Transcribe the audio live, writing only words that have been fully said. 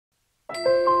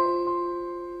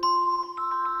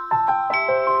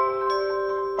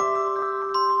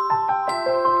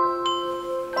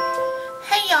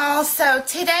Also,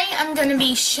 today I'm going to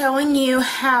be showing you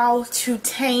how to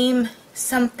tame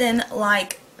something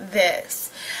like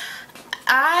this.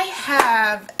 I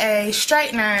have a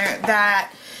straightener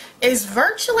that is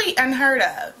virtually unheard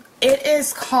of. It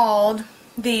is called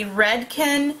the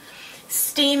Redkin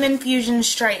Steam Infusion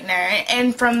Straightener,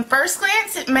 and from first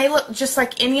glance it may look just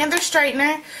like any other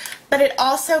straightener, but it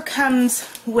also comes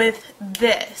with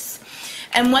this.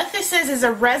 And what this is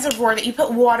a reservoir that you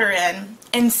put water in,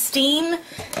 and steam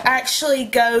actually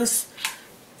goes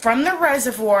from the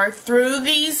reservoir through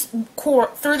this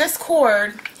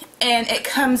cord, and it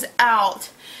comes out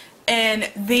in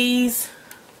these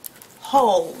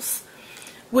holes,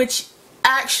 which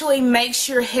actually makes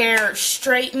your hair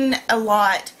straighten a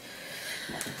lot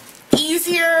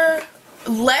easier,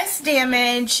 less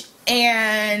damage,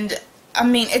 and I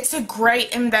mean, it's a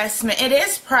great investment. It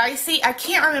is pricey. I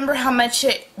can't remember how much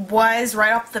it was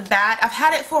right off the bat. I've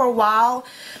had it for a while.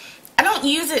 I don't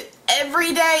use it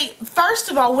every day. First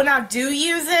of all, when I do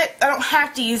use it, I don't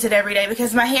have to use it every day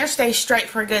because my hair stays straight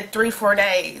for a good 3-4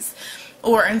 days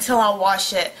or until I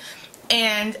wash it.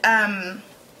 And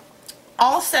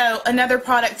also another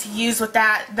product to use with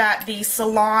that the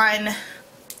salon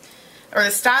or the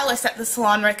stylist at the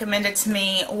salon recommended to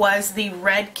me was the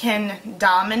Redkin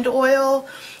Diamond Oil,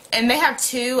 and they have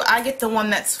two. I get the one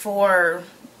that's for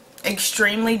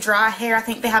extremely dry hair. I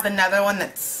think they have another one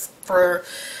that's for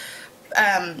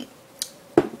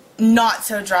not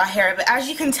so dry hair, but as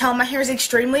you can tell, my hair is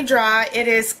extremely dry. It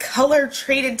is color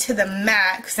treated to the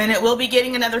max, and it will be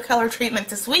getting another color treatment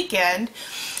this weekend.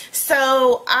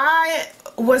 So I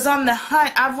was on the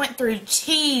hunt. I went through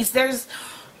cheese. There's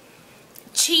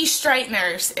cheese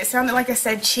straighteners. It sounded like I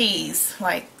said cheese,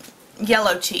 like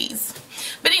yellow cheese.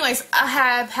 But anyways, I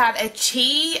have had a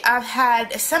Chi. I've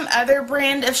had some other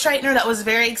brand of straightener that was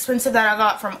very expensive that I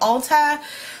got from Ulta.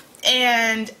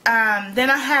 And then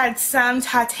I had some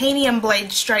titanium blade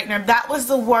straightener. That was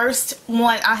the worst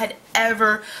one I had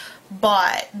ever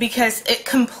bought because it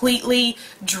completely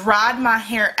dried my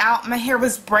hair out. My hair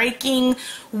was breaking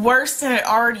worse than it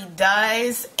already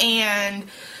does, and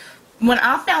when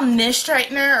I found this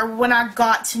straightener, or when I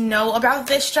got to know about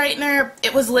this straightener,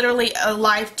 it was literally a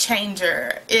life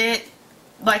changer. It,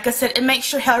 like I said, it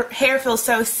makes your hair feel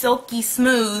so silky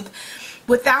smooth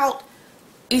without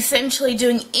essentially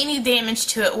doing any damage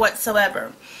to it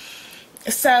whatsoever.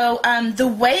 So the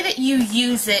way that you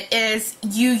use it is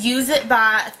you use it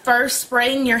by first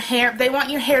spraying your hair. They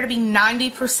want your hair to be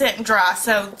 90% dry,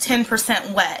 so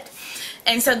 10% wet.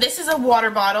 And so this is a water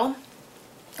bottle.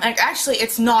 Actually,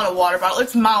 it's not a water bottle.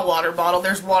 It's my water bottle.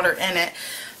 There's water in it.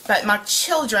 But my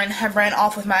children have ran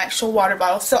off with my actual water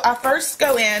bottle. So I first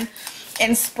go in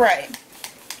and spray,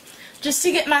 just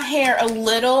to get my hair a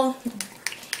little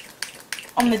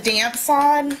on the damp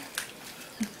side.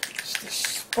 The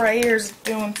sprayer's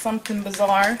doing something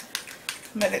bizarre,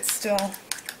 but it's still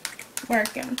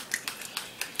working.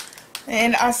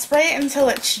 And I spray it until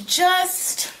it's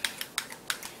just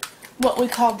what we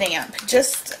call damp,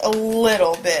 just a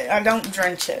little bit. I don't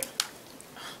drench it.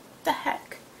 What the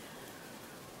heck?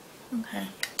 Okay.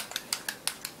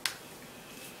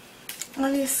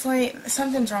 Obviously,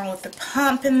 something's wrong with the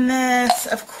pump in this.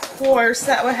 Of course,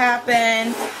 that would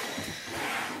happen.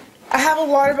 I have a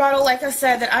water bottle, like I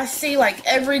said, that I see like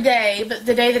every day, but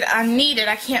the day that I need it,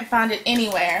 I can't find it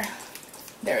anywhere.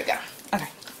 There we go. Okay,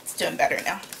 it's doing better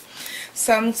now.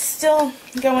 So I'm still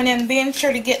going in, being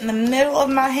sure to get in the middle of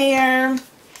my hair,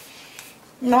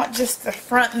 not just the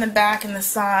front and the back and the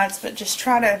sides, but just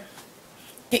try to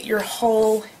get your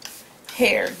whole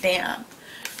hair damp.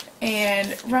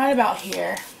 And right about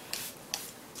here,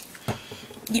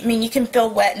 I mean, you can feel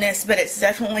wetness, but it's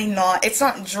definitely not, it's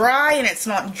not dry and it's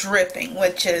not dripping,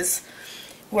 which is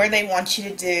where they want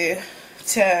you to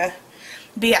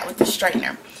be at with the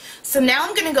straightener. So now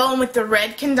I'm going to go in with the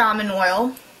Redkin Diamond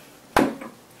Oil.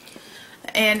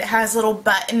 And it has a little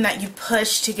button that you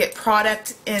push to get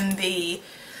product in the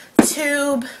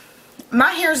tube.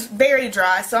 My hair is very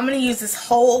dry, so I'm going to use this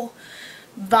whole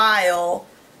vial,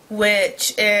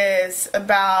 which is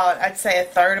about, I'd say,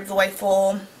 1/3 of the way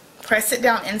full. Press it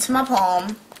down into my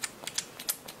palm.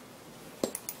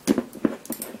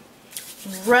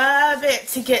 Rub it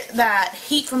to get that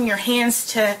heat from your hands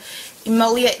to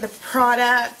emoliate the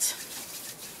product.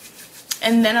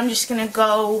 And then I'm just going to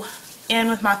go in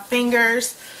with my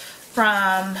fingers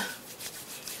from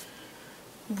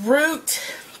root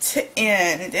to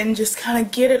end and just kind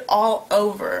of get it all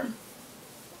over.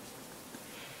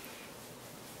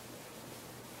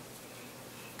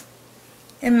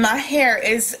 And my hair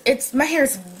is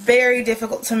very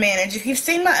difficult to manage. If you've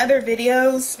seen my other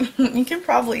videos, you can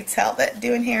probably tell that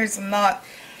doing hair is not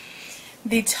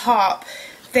the top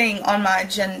thing on my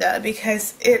agenda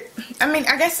because I mean,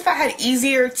 I guess if I had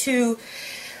easier to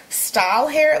style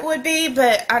hair it would be,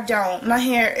 but I don't. My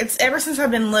hair, ever since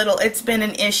I've been little, it's been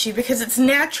an issue because it's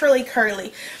naturally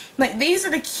curly. Like, these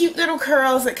are the cute little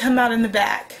curls that come out in the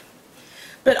back.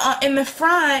 But in the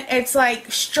front, it's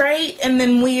like straight and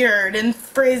then weird and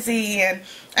frizzy. And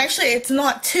actually, it's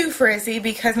not too frizzy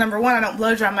because, number one, I don't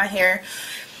blow dry my hair.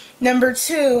 Number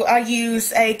two, I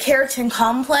use a Keratin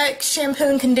Complex shampoo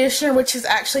and conditioner, which has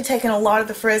actually taken a lot of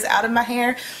the frizz out of my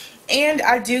hair. And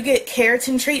I do get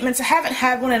keratin treatments. I haven't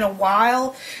had one in a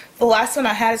while. The last one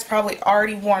I had is probably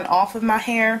already worn off of my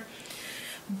hair.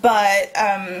 But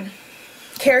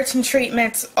keratin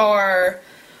treatments are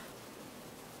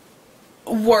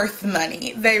worth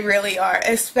money. They really are.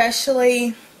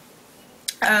 Especially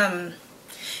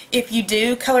if you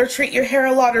do color treat your hair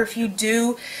a lot, or if you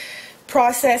do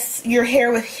process your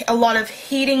hair with a lot of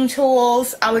heating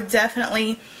tools. I would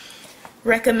definitely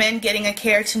recommend getting a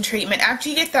keratin treatment. After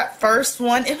you get that first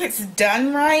one, if it's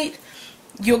done right,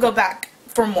 you'll go back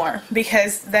for more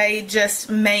because they just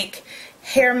make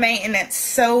hair maintenance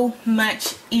so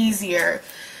much easier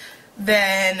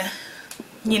than,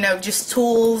 you know, just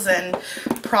tools and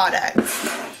products.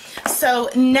 So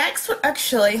next,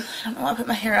 actually, I don't know why I put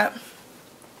my hair up.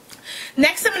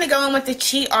 Next, I'm going to go in with the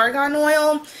Chi Argan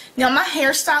Oil. Now, my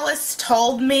hairstylist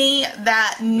told me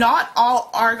that not all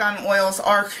argan oils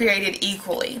are created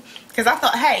equally. Because I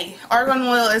thought, hey, argan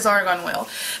oil is argan oil.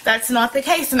 That's not the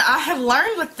case. And I have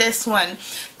learned with this one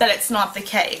that it's not the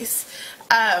case.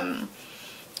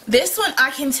 This one,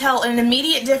 I can tell an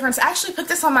immediate difference. I actually put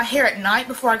this on my hair at night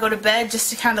before I go to bed just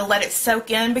to kind of let it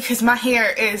soak in because my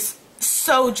hair is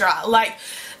so dry. Like,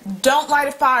 don't light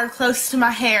a fire close to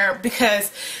my hair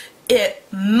because it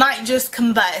might just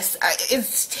combust.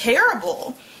 It's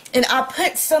terrible. And I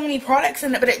put so many products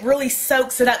in it, but it really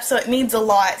soaks it up, so it needs a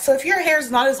lot. So if your hair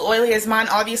is not as oily as mine,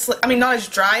 obviously, I mean, not as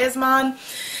dry as mine,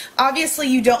 obviously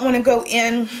you don't want to go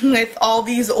in with all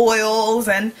these oils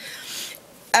and,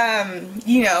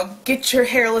 you know, get your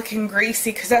hair looking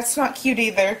greasy, because that's not cute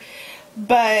either.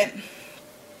 But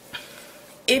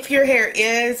if your hair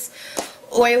is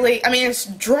oily, I mean, it's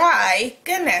dry,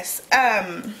 goodness,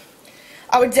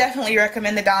 I would definitely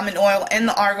recommend the diamond oil and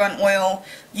the argan oil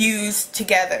used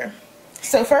together.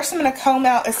 So first I'm going to comb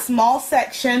out a small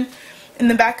section in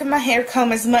the back of my hair,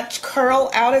 comb as much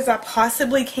curl out as I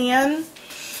possibly can.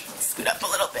 Scoot up a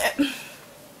little bit.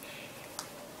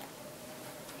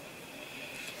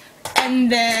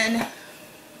 And then,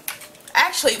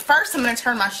 actually, first I'm going to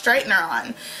turn my straightener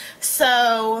on.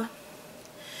 So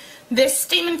this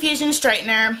Steam Infusion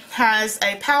straightener has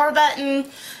a power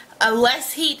button, a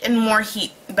less heat and more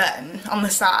heat button on the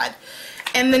side.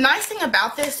 And the nice thing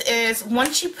about this is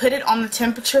once you put it on the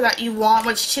temperature that you want,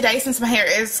 which today, since my hair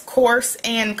is coarse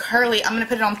and curly, I'm going to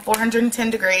put it on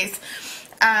 410 degrees.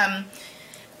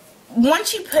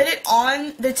 Once you put it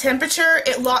on the temperature,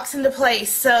 it locks into place.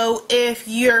 So if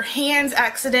your hands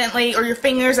accidentally or your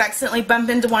fingers accidentally bump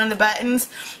into one of the buttons,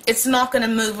 it's not going to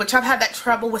move, which I've had that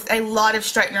trouble with a lot of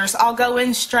straighteners. I'll go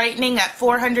in straightening at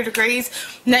 400 degrees.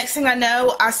 Next thing I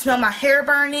know, I smell my hair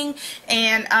burning,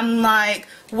 and I'm like,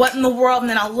 what in the world? And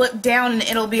then I'll look down and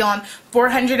it'll be on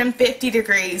 450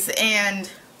 degrees. And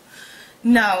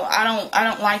no, I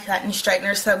don't like that in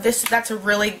straightener. So that's a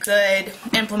really good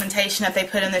implementation that they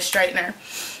put in this straightener.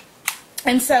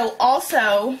 And so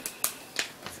also,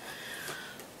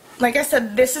 like I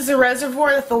said, this is a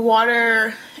reservoir that the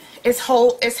water is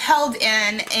held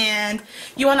in, and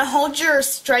you want to hold your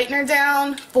straightener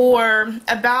down for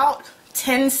about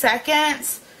 10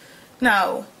 seconds.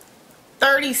 No,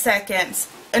 30 seconds.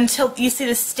 Until you see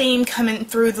the steam coming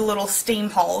through the little steam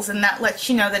holes, and that lets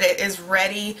you know that it is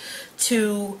ready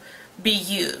to be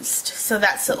used. So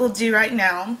that's what we'll do right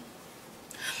now.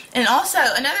 And also,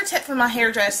 another tip from my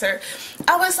hairdresser,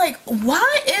 I was like,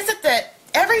 why is it that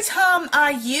every time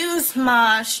I use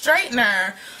my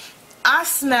straightener, I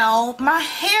smell my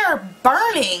hair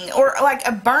burning, or like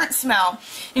a burnt smell?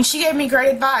 And she gave me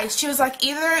great advice. She was like,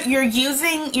 either you're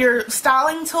using your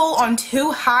styling tool on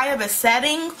too high of a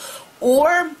setting,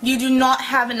 or you do not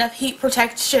have enough heat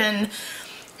protector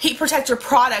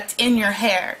product in your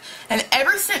hair. And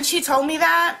ever since she told me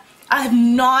that, I have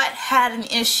not had an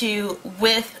issue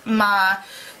with my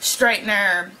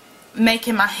straightener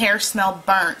making my hair smell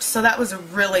burnt. So that was a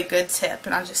really good tip,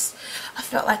 and I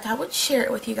felt like I would share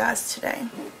it with you guys today.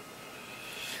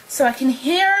 So I can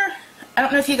hear, I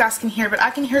don't know if you guys can hear, but I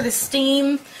can hear the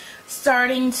steam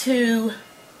starting to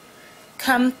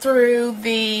come through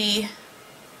the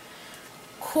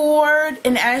cord,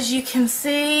 and as you can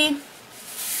see,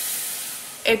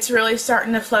 it's really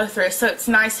starting to flow through, so it's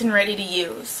nice and ready to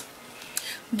use.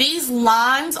 These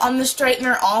lines on the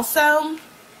straightener also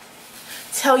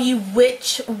tell you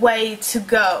which way to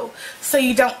go, so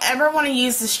you don't ever want to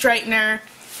use the straightener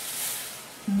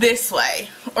this way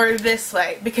or this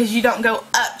way, because you don't go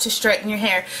up to straighten your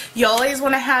hair. You always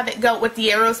want to have it go with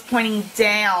the arrows pointing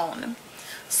down.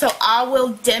 So I will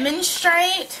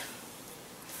demonstrate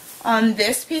on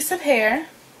this piece of hair.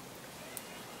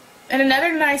 And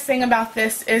another nice thing about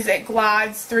this is it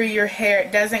glides through your hair.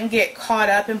 It doesn't get caught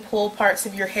up and pull parts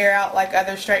of your hair out like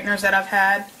other straighteners that I've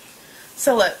had.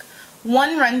 So look,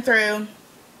 one run through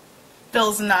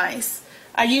feels nice.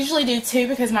 I usually do two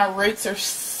because my roots are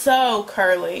so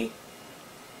curly.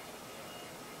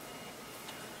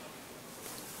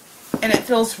 And it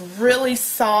feels really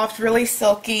soft, really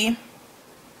silky.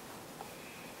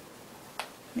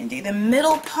 Let me do the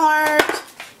middle part.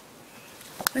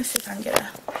 Let's see if I can get a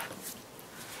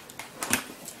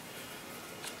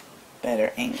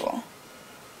better angle.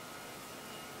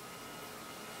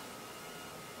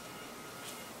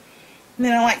 And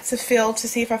then I like to feel to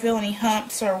see if I feel any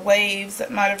humps or waves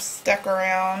that might have stuck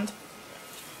around.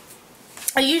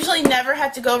 I usually never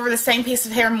have to go over the same piece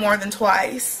of hair more than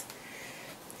twice.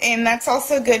 And that's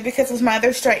also good because with my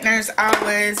other straighteners I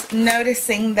was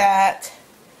noticing that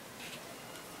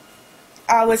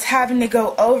I was having to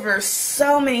go over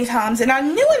so many times, and I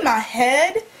knew in my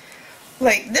head,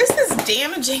 like, this is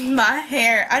damaging my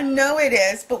hair. I know it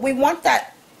is, but we want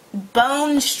that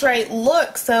bone straight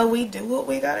look, so we do what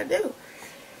we gotta do.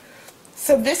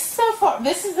 So this so far,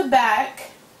 this is the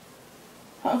back.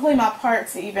 Hopefully my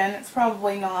part's even. It's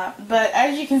probably not, but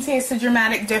as you can see, it's a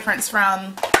dramatic difference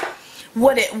from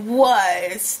what it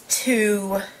was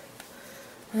to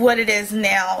what it is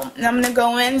now. And I'm going to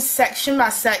go in section by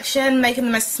section, making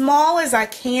them as small as I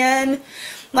can.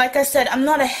 Like I said, I'm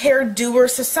not a hair doer,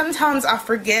 so sometimes I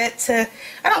forget to,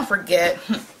 I don't forget,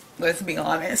 let's be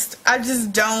honest. I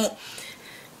just don't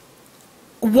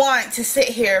want to sit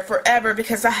here forever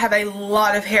because I have a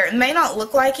lot of hair. It may not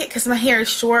look like it because my hair is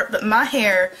short, but my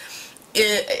hair,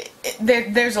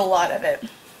 there's a lot of it.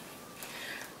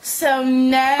 So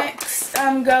next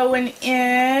I'm going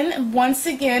in, once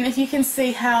again, if you can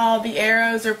see how the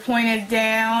arrows are pointed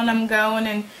down, I'm going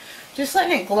and just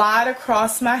letting it glide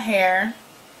across my hair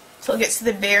till it gets to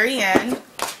the very end.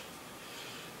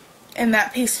 And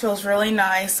that piece feels really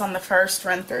nice on the first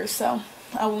run through, so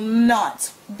I will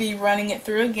not be running it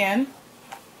through again.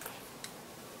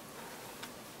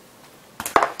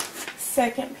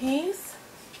 Second piece.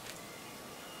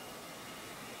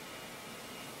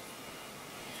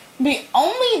 The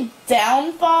only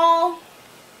downfall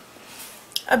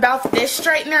about this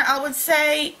straightener, I would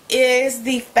say, is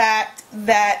the fact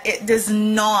that it does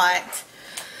not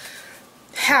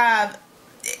have,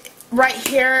 right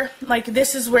here, like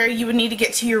this is where you would need to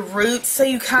get to your roots, so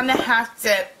you kind of have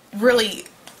to really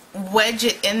wedge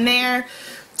it in there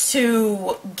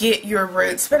to get your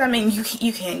roots. But I mean,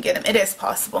 you can get them. It is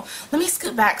possible. Let me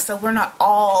scoot back so we're not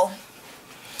all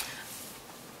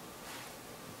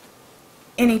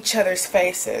in each other's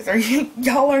faces, or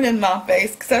y'all are in my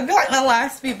face, because I feel like my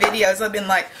last few videos I've been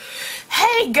like,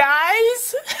 hey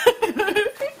guys.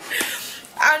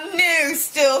 I'm new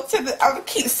still to the, I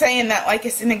keep saying that like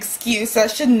it's an excuse. I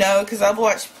should know because I've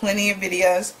watched plenty of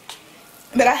videos,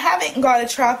 but I haven't got a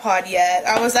tripod yet.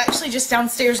 I was actually just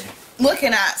downstairs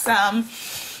looking at some,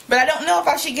 but I don't know if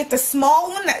I should get the small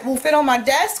one that will fit on my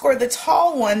desk or the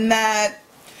tall one that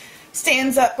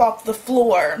stands up off the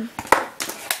floor.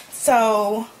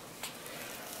 So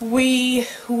we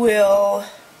will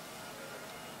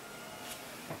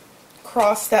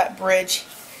cross that bridge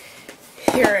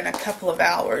here in a couple of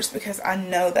hours, because I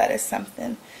know that is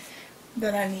something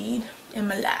that I need in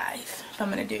my life if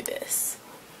I'm going to do this.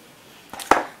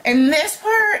 And this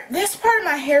part of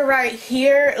my hair right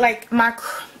here, like my,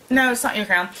 no, it's not your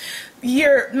crown,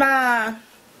 my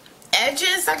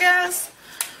edges, I guess.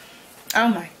 Oh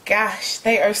my gosh,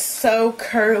 they are so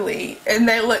curly and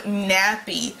they look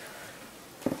nappy.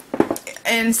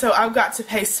 And so I've got to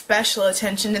pay special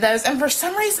attention to those. And for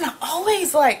some reason I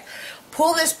always like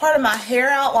pull this part of my hair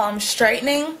out while I'm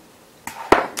straightening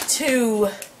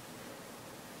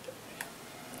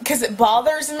because it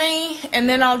bothers me, and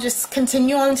then I'll just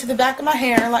continue on to the back of my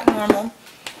hair like normal.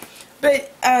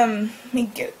 But let me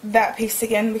get that piece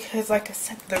again, because like I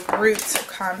said, the roots are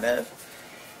kind of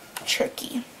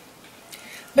tricky.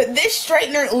 But this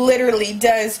straightener literally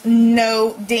does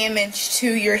no damage to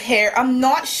your hair. I'm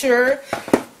not sure.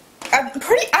 I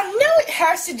know it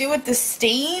has to do with the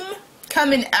steam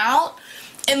coming out.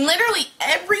 And literally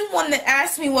everyone that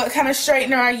asks me what kind of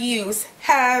straightener I use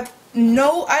have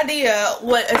no idea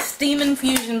what a steam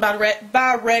infusion by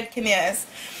Redkin is.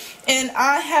 And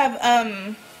I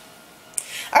have,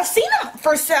 I've seen them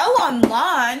for sale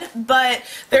online, but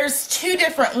there's two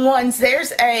different ones.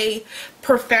 There's a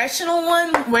professional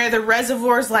one where the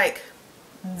reservoir is like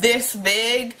this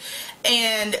big,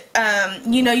 and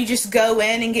you know, you just go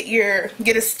in and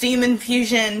get a steam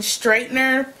infusion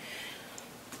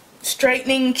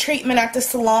straightening treatment at the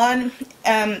salon,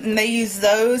 and they use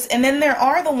those. And then there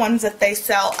are the ones that they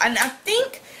sell, and I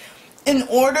think in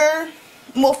order,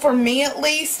 well, for me at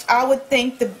least, I would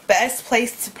think the best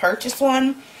place to purchase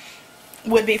one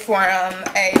would be for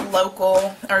a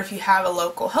local, or if you have a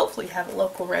local, hopefully you have a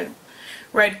local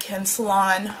Redkin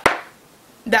salon.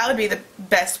 That would be the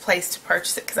best place to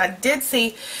purchase it, because I did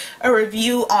see a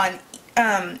review on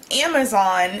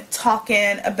Amazon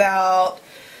talking about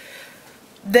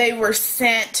they were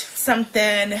sent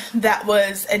something that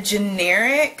was a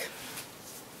generic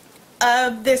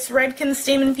of this Redkin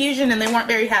steam infusion, and they weren't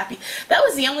very happy. That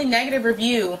was the only negative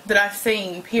review that I've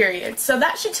seen, period. So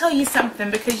that should tell you something,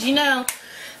 because you know,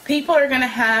 people are going to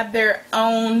have their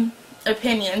own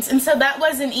opinions. And so that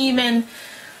wasn't even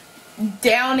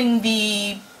downing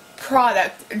the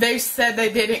product. They said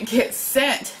they didn't get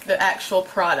sent the actual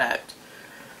product.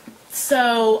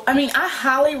 So, I mean, I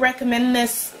highly recommend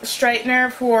this straightener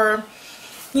for,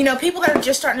 you know, people that are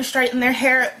just starting to straighten their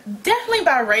hair. Definitely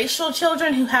biracial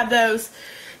children who have those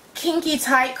kinky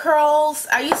tight curls.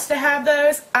 I used to have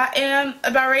those. I am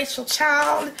a biracial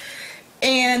child,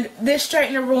 and this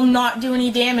straightener will not do any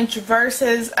damage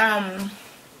versus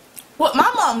what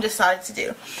my mom decided to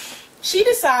do. She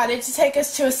decided to take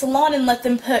us to a salon and let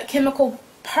them put chemical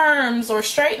perms or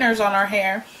straighteners on our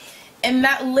hair, and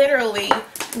that literally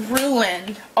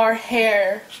ruined our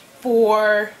hair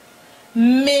for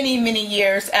many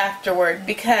years afterward,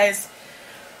 because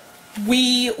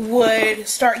we would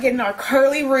start getting our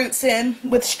curly roots in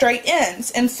with straight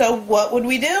ends. And so what would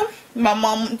we do? My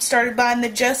mom started buying the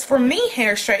Just For Me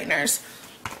hair straighteners,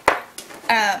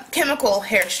 chemical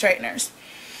hair straighteners,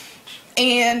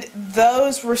 and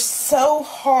those were so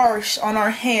harsh on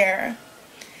our hair.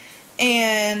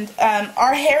 And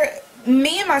our hair,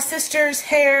 me and my sister's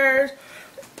hair,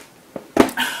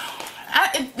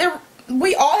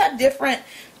 we all have different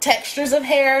textures of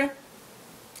hair.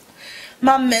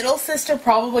 My middle sister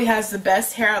probably has the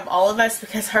best hair of all of us,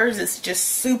 because hers is just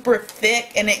super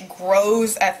thick and it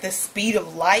grows at the speed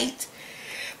of light.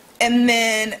 And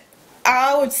then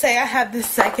I would say I have the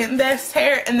second best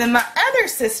hair. And then my other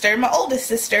sister, my oldest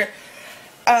sister,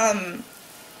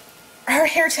 her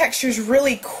hair texture is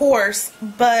really coarse,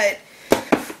 but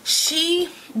she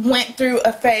went through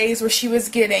a phase where she was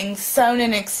getting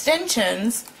sewn-in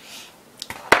extensions,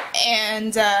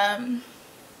 and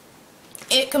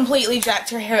it completely jacked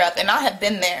her hair up. And I have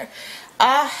been there.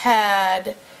 I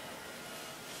had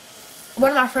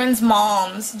one of my friend's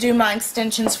moms do my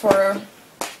extensions for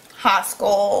high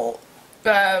school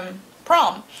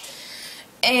prom,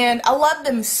 and I loved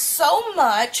them so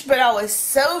much, but I was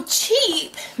so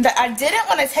cheap that I didn't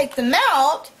want to take them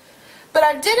out. But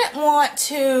I didn't want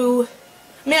to,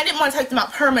 I didn't want to take them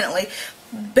out permanently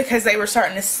because they were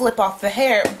starting to slip off the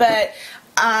hair, but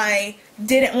I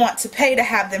didn't want to pay to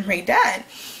have them redone.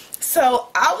 So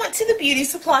I went to the beauty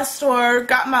supply store,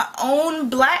 got my own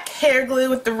black hair glue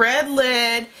with the red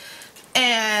lid,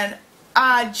 and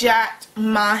I jacked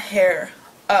my hair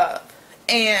up.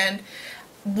 And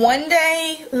one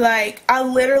day, like, I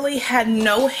literally had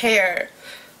no hair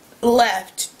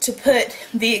left to put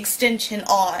the extension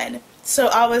on. So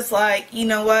I was like, you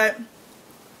know what,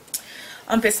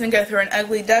 I'm fixing to go through an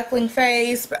ugly duckling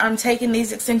phase, but I'm taking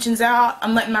these extensions out.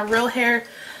 I'm letting my real hair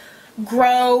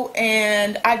grow,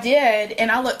 and I did, and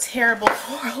I looked terrible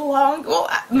for a long, well,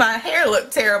 my hair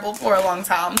looked terrible for a long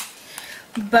time.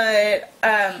 But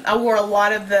I wore a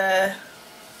lot of the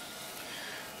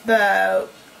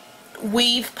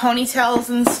weave ponytails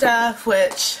and stuff,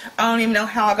 which I don't even know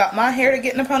how I got my hair to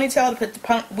get in a ponytail, to put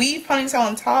the weave ponytail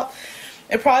on top.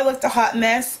 It probably looked a hot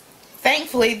mess.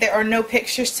 Thankfully, there are no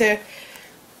pictures to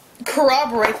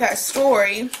corroborate that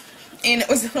story, and it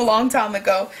was a long time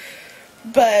ago.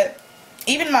 But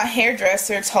even my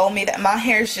hairdresser told me that my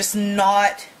hair is just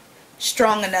not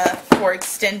strong enough for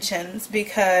extensions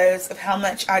because of how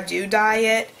much I do dye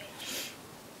it,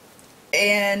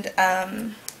 and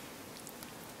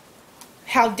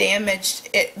how damaged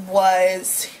it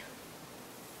was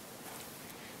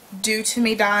due to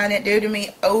me dyeing it, due to me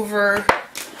over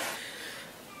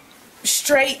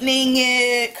straightening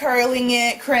it, curling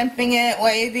it, crimping it,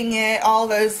 waving it, all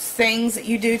those things that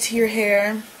you do to your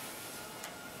hair.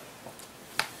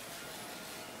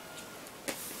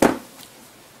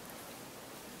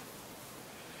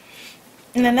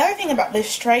 And another thing about this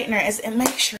straightener is it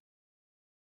makes sure.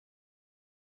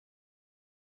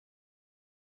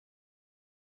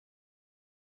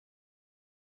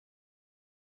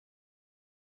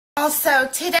 Also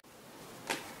today,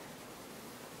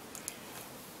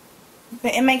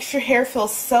 but it makes your hair feel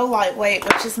so lightweight,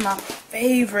 which is my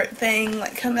favorite thing.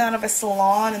 Like coming out of a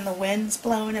salon and the wind's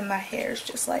blowing and my hair is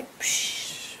just like,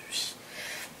 psh, psh.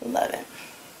 Love it.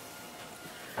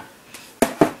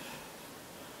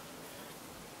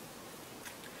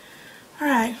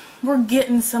 Alright, we're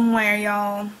getting somewhere,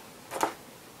 y'all.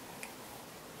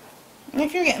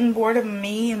 If you're getting bored of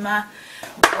me and my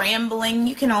rambling,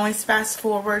 you can always fast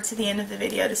forward to the end of the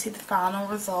video to see the final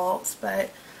results. But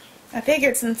I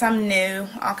figured since I'm new,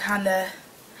 I'll kind of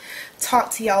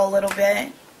talk to y'all a little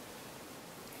bit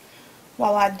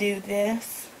while I do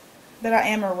this. But I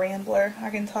am a rambler. I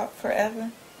can talk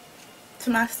forever. To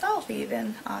myself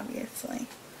even, obviously.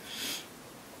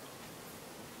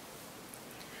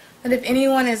 But if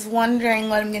anyone is wondering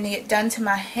what I'm going to get done to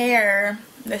my hair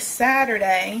this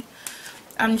Saturday,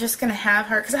 I'm just going to have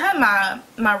her, because I have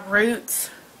my roots,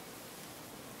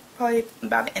 probably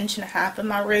about 1.5 inches of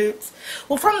my roots.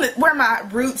 Well, from where my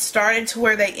roots started to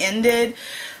where they ended,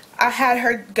 I had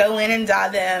her go in and dye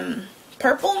them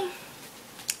purple,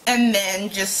 and then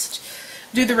just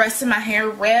do the rest of my hair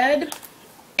red.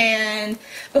 And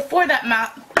before that,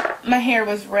 my hair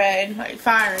was red, like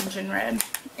fire engine red.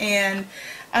 And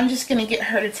I'm just going to get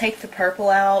her to take the purple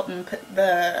out and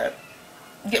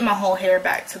get my whole hair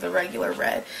back to the regular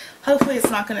red. Hopefully it's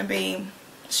not going to be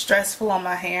stressful on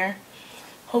my hair.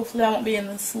 Hopefully I won't be in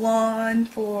the salon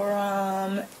for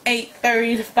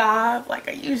 8:30 to 5 like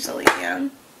I usually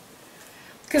am.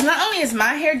 Because not only is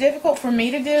my hair difficult for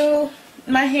me to do,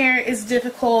 my hair is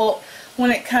difficult when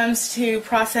it comes to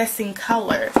processing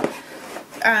color.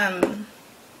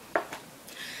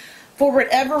 For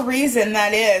whatever reason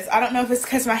that is. I don't know if it's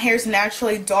because my hair is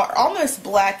naturally dark, almost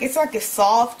black. It's like a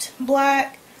soft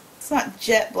black. It's not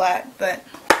jet black, but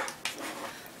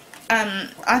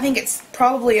I think it's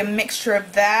probably a mixture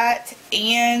of that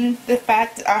and the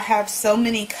fact that I have so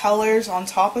many colors on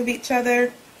top of each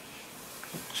other,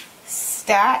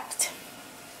 stacked.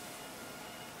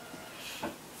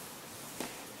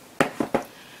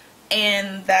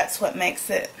 And that's what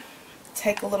makes it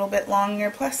take a little bit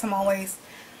longer. Plus I'm always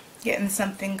getting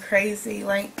something crazy.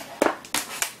 Like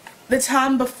the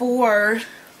time before,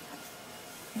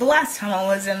 the last time I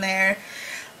was in there,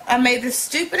 I made the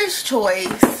stupidest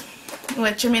choice,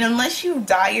 which, I mean, unless you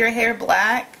dye your hair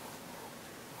black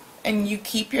and you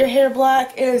keep your hair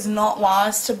black, it is not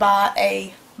wise to buy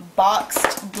a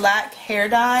boxed black hair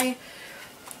dye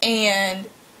and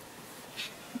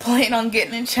plan on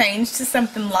getting it changed to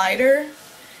something lighter,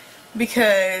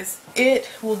 because it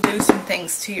will do some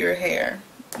things to your hair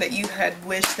that you had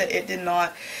wished that it did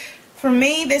not. For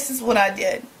me, this is what I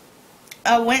did.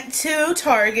 I went to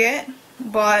Target,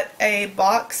 bought a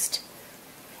boxed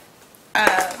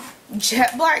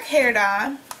jet black hair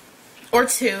dye, or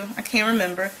two, I can't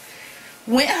remember.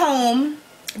 Went home,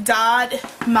 dyed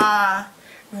my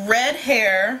red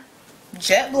hair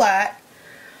jet black,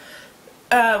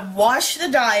 washed the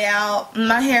dye out.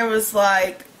 My hair was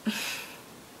like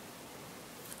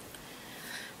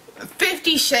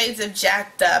 50 shades of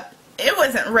jacked up. It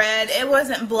wasn't red, it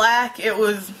wasn't black, it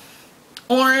was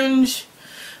orange,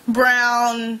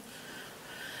 brown,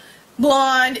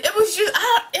 blonde. It was just,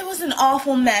 it was an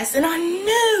awful mess. And I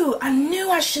knew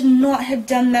I should not have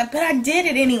done that, but I did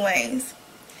it anyways.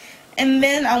 And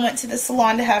then I went to the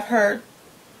salon to have her,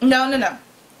 no.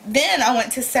 Then I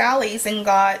went to Sally's and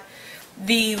got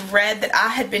the red that I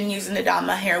had been using to dye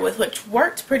my hair with, which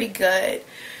worked pretty good.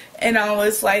 And I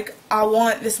was like, I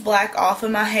want this black off of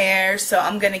my hair, so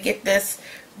I'm going to get this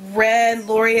red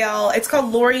L'Oreal. It's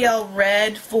called L'Oreal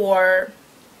Red for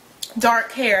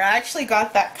dark hair. I actually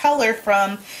got that color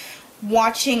from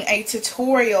watching a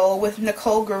tutorial with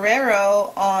Nicole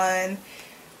Guerrero on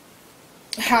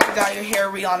how to dye your hair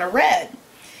Rihanna red.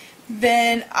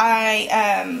 Then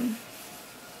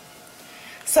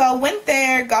so I went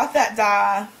there, got that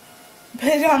dye, put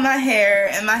it on my hair,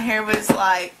 and my hair was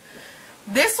like,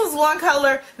 this was one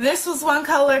color, this was one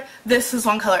color, this was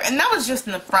one color. And that was just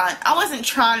in the front. I wasn't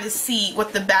trying to see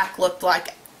what the back looked like.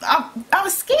 I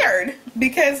was scared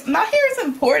because my hair is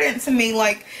important to me.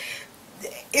 Like,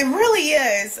 it really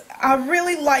is. I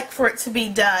really like for it to be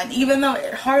done. Even though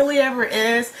it hardly ever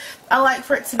is, I like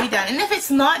for it to be done. And if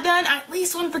it's not done, I at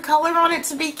least want the color on it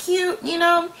to be cute, you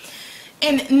know?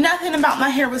 And nothing about my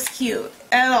hair was cute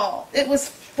at all. It was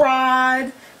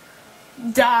fried,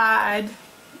 dyed,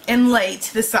 and laid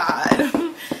to the side.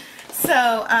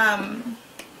 So,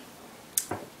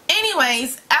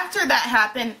 anyways, after after that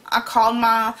happened, I called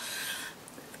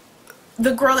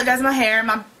the girl that does my hair,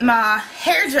 my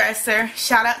hairdresser.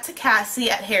 Shout out to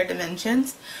Cassie at Hair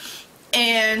Dimensions.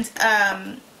 And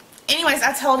anyways,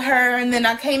 I told her, and then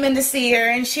I came in to see her,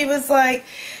 and she was like,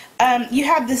 you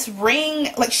have this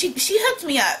ring. Like, she hooked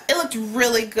me up. It looked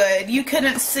really good. You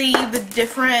couldn't see the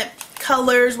different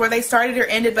colors where they started or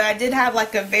ended, but I did have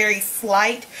like a very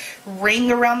slight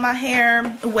ring around my hair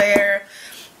where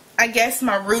I guess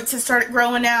my roots had started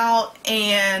growing out,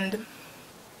 and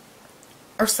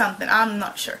or something, I'm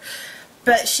not sure,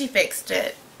 but she fixed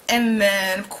it. And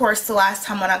then of course the last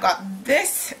time when I got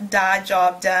this dye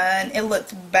job done, it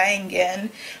looked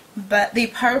banging, but the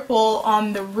purple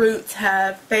on the roots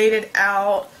have faded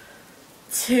out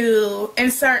to,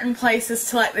 in certain places,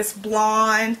 to like this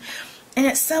blonde. And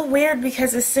it's so weird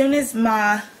because as soon as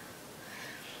my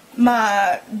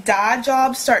dye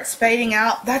job starts fading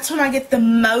out, that's when I get the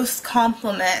most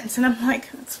compliments. And I'm like,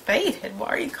 it's faded. Why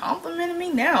are you complimenting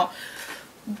me now?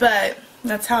 But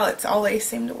that's how it's always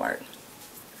seemed to work.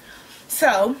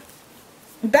 So,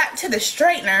 back to the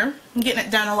straightener. I'm getting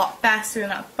it done a lot faster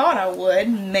than I thought I would.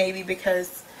 Maybe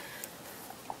because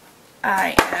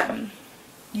I am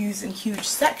using huge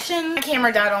section. My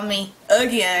camera died on me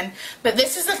again. But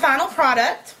this is the final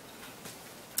product.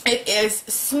 It is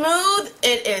smooth,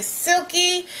 it is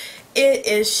silky, it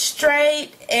is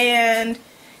straight, and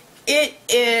it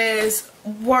is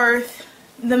worth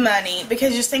the money.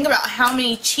 Because just think about how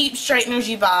many cheap straighteners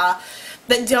you buy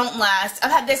that don't last. I've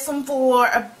had this one for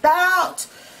about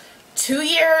 2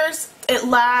 years. It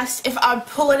lasts. If I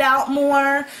pull it out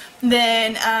more,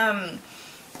 then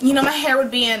you know, my hair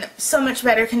would be in so much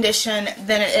better condition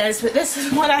than it is. But this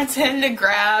is what I tend to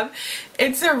grab.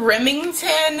 It's a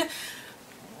Remington,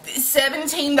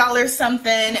 $17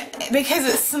 something, because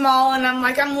it's small, and I'm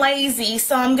like, I'm lazy,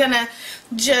 so I'm gonna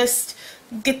just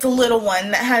get the little one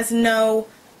that has no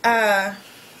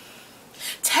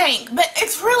tank. But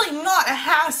it's really not a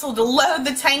hassle to load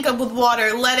the tank up with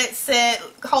water, let it sit,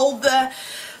 hold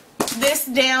this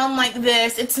down like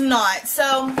this. It's not.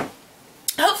 So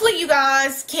hopefully you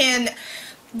guys can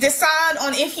decide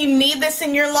on if you need this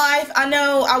in your life. I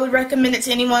know I would recommend it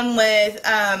to anyone with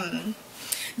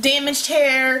damaged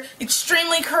hair,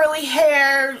 extremely curly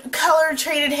hair, color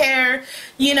treated hair.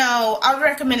 You know, I would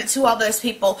recommend it to all those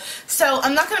people. So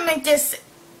I'm not going to make this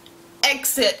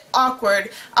exit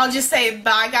awkward. I'll just say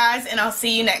bye guys, and I'll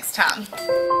see you next time.